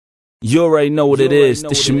You already know what it is.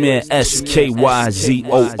 This your man Skyzoo,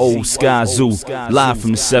 Skyzoo, live from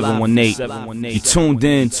the 718. You tuned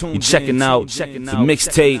in, you checking out the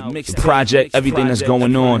mixtape, the project, everything that's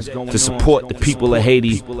going on to support the people of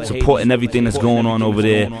Haiti, supporting everything that's going on over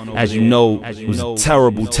there. As you know, it was a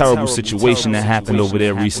terrible, terrible situation that happened over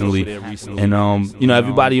there recently. And you know,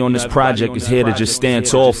 everybody on this project is here to just stand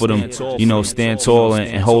tall for them, you know, stand tall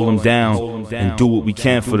and hold them down and do what we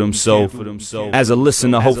can for them. So as a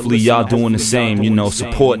listener, hopefully y'all doing the same, you know,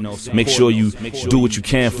 support, make sure you do what you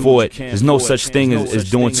can for it. There's no such thing as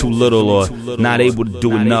doing too little or not able to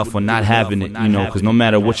do enough or not having it, you know, because no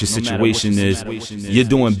matter what your situation is, you're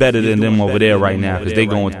doing better than them over there right now because they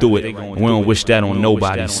going through it, and we don't wish that on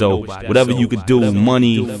nobody. So whatever you could do,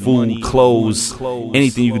 money, food, clothes,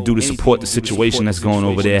 anything you could do to support the situation that's going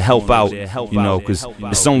over there, help out, you know, because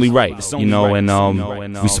it's only right, you know.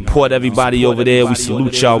 And we support everybody over there, we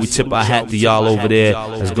salute y'all, we tip our hat to y'all over there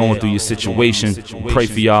that's going through your situation. We pray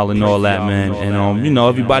for y'all and all that, man. And you know,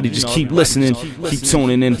 everybody just keep listening, keep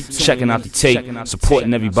tuning in, checking out the tape,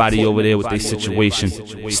 supporting everybody over there with their situation.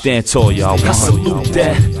 Stand tall, y'all. I salute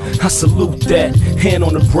that, I salute that. Hand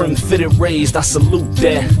on the brim, fitted raised, I salute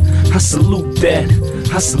that. I salute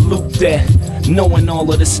that, I salute that. Knowing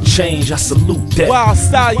all of this change, I salute that. Wild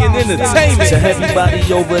Stallion Entertainment. To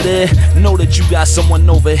everybody over there, know that you got someone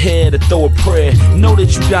over here to throw a prayer. Know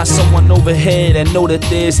that you got someone over here that know that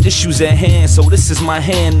there's issues at hand. So this is my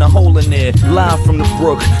hand, the hole in there, live from the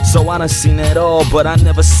brook. So I done seen it all, but I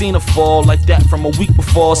never seen a fall like that from a week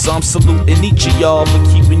before. So I'm saluting each of y'all for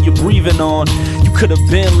keeping you breathing on. You could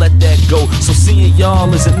have been let that go. So seeing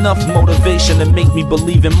y'all is enough motivation to make me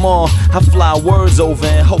believe in more. I fly words over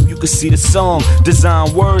and hope you can see the song.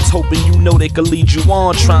 Design words, hoping you know they could lead you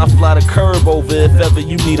on. Try and fly the curb over if ever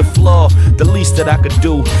you need a flaw. The least that I could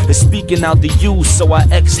do is speaking out to you, so I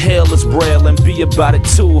exhale as braille and be about it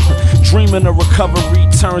too. Dreaming of recovery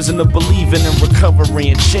turns into believing in recovery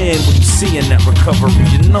and cheering when you see in that recovery,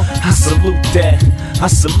 you know. I salute that, I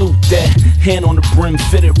salute that. Hand on the brim,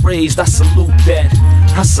 fitted raised, I salute that.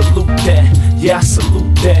 I salute that, yeah, I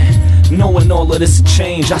salute that. Knowing all of this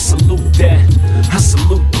change, I salute that. I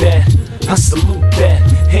salute that, I salute that.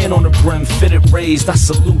 Hand on the brim, fitted raised, I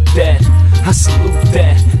salute that. I salute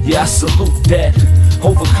that, yeah, I salute that.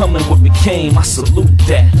 Overcoming what became, I salute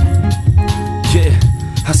that. Yeah,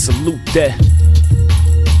 I salute that.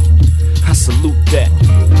 I salute that.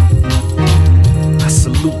 I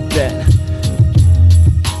salute that.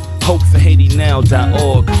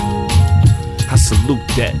 HopeForHaitiNow.org. I salute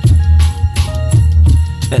that.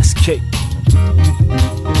 SK.